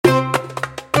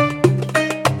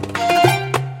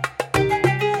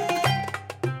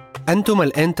أنتم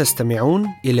الآن تستمعون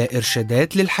إلى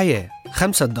إرشادات للحياة،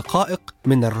 5 دقائق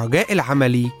من الرجاء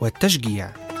العملي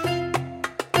والتشجيع.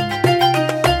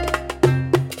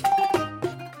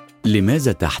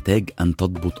 لماذا تحتاج أن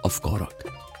تضبط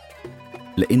أفكارك؟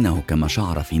 لأنه كما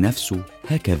شعر في نفسه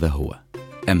هكذا هو.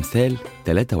 أمثال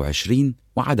 23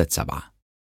 وعدد 7.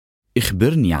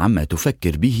 اخبرني عما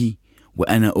تفكر به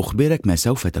وأنا أخبرك ما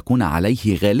سوف تكون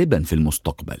عليه غالبا في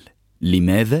المستقبل.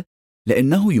 لماذا؟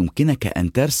 لأنه يمكنك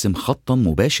أن ترسم خطا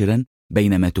مباشرا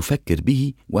بين ما تفكر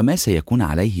به وما سيكون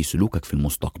عليه سلوكك في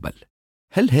المستقبل.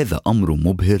 هل هذا أمر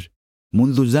مبهر؟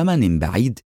 منذ زمن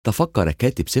بعيد تفكر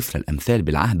كاتب سفر الأمثال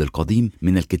بالعهد القديم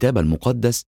من الكتاب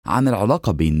المقدس عن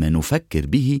العلاقة بين ما نفكر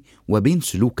به وبين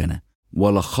سلوكنا،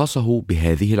 ولخصه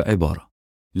بهذه العبارة: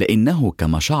 لأنه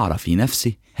كما شعر في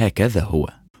نفسه هكذا هو.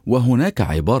 وهناك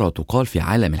عبارة تقال في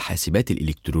عالم الحاسبات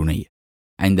الإلكترونية: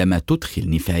 عندما تدخل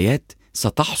نفايات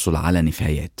ستحصل على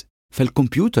نفايات.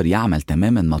 فالكمبيوتر يعمل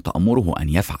تماما ما تأمره أن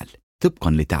يفعل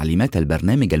طبقا لتعليمات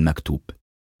البرنامج المكتوب،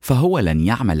 فهو لن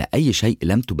يعمل أي شيء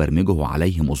لم تبرمجه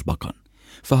عليه مسبقا،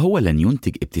 فهو لن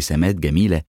ينتج ابتسامات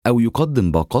جميلة أو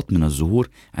يقدم باقات من الزهور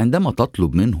عندما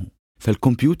تطلب منه،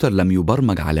 فالكمبيوتر لم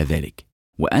يبرمج على ذلك.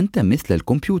 وأنت مثل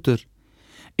الكمبيوتر،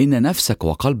 إن نفسك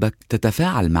وقلبك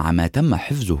تتفاعل مع ما تم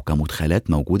حفظه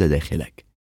كمدخلات موجودة داخلك.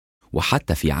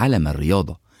 وحتى في عالم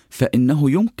الرياضة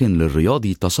فإنه يمكن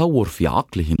للرياضي تصور في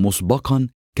عقله مسبقا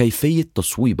كيفية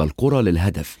تصويب الكرة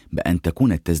للهدف بأن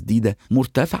تكون التسديدة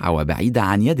مرتفعة وبعيدة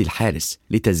عن يد الحارس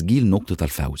لتسجيل نقطة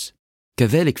الفوز.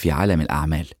 كذلك في عالم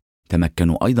الأعمال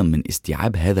تمكنوا أيضا من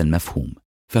استيعاب هذا المفهوم،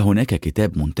 فهناك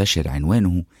كتاب منتشر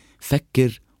عنوانه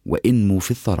فكر وانمو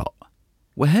في الثراء.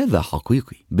 وهذا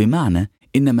حقيقي، بمعنى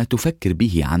إن ما تفكر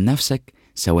به عن نفسك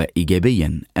سواء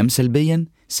إيجابيا أم سلبيا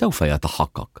سوف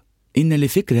يتحقق. إن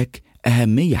لفكرك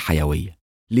أهمية حيوية،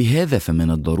 لهذا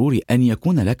فمن الضروري أن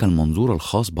يكون لك المنظور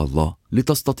الخاص بالله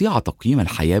لتستطيع تقييم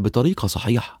الحياة بطريقة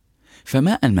صحيحة.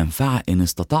 فما المنفعة إن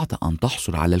استطعت أن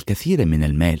تحصل على الكثير من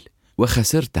المال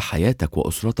وخسرت حياتك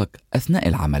وأسرتك أثناء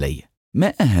العملية؟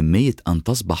 ما أهمية أن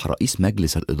تصبح رئيس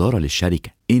مجلس الإدارة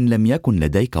للشركة إن لم يكن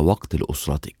لديك وقت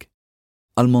لأسرتك؟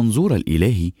 المنظور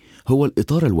الإلهي هو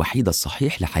الإطار الوحيد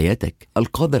الصحيح لحياتك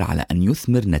القادر على أن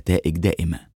يثمر نتائج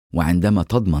دائمة. وعندما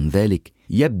تضمن ذلك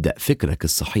يبدأ فكرك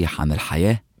الصحيح عن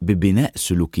الحياة ببناء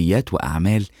سلوكيات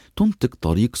وأعمال تنتج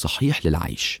طريق صحيح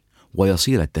للعيش،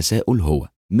 ويصير التساؤل هو: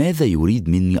 ماذا يريد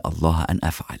مني الله أن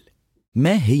أفعل؟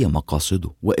 ما هي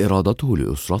مقاصده وإرادته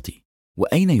لأسرتي؟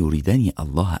 وأين يريدني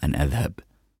الله أن أذهب؟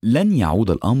 لن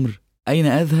يعود الأمر أين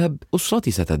أذهب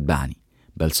أسرتي ستتبعني،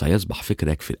 بل سيصبح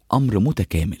فكرك في الأمر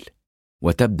متكامل،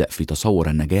 وتبدأ في تصور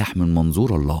النجاح من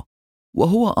منظور الله،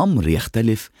 وهو أمر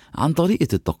يختلف عن طريقة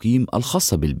التقييم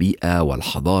الخاصة بالبيئة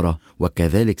والحضارة،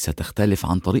 وكذلك ستختلف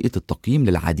عن طريقة التقييم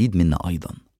للعديد منا أيضا.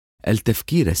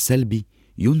 التفكير السلبي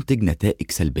ينتج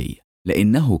نتائج سلبية،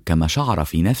 لأنه كما شعر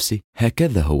في نفسه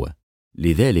هكذا هو.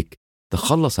 لذلك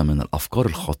تخلص من الأفكار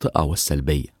الخاطئة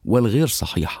والسلبية والغير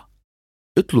صحيحة.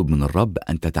 اطلب من الرب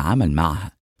أن تتعامل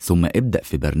معها، ثم ابدأ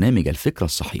في برنامج الفكرة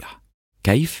الصحيح.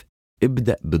 كيف؟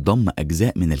 ابدأ بضم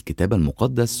أجزاء من الكتاب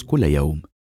المقدس كل يوم.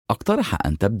 أقترح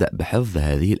أن تبدأ بحفظ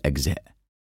هذه الأجزاء.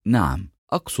 نعم،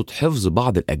 أقصد حفظ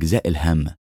بعض الأجزاء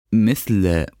الهامة،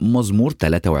 مثل مزمور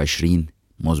 23،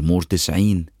 مزمور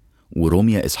 90،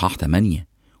 وروميا إصحاح 8،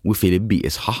 وفيليبي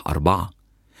إصحاح 4،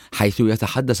 حيث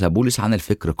يتحدث بولس عن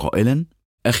الفكر قائلا: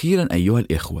 أخيرا أيها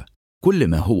الإخوة، كل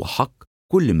ما هو حق،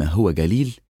 كل ما هو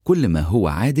جليل، كل ما هو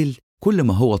عادل، كل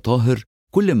ما هو طاهر،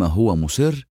 كل ما هو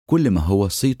مسر، كل ما هو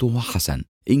صيته حسن،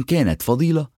 إن كانت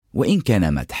فضيلة وإن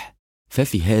كان مدح،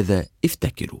 ففي هذا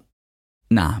افتكروا.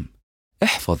 نعم،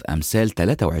 احفظ أمثال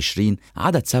 23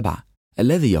 عدد 7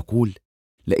 الذي يقول: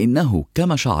 لأنه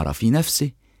كما شعر في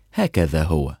نفسه هكذا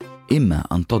هو. إما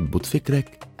أن تضبط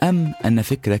فكرك أم أن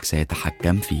فكرك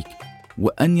سيتحكم فيك،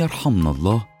 وأن يرحمنا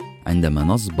الله عندما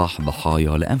نصبح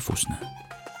ضحايا لأنفسنا.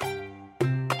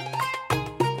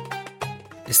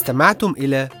 استمعتم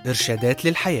إلى إرشادات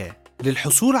للحياة.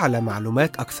 للحصول على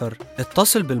معلومات أكثر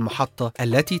اتصل بالمحطة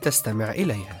التي تستمع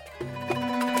إليها.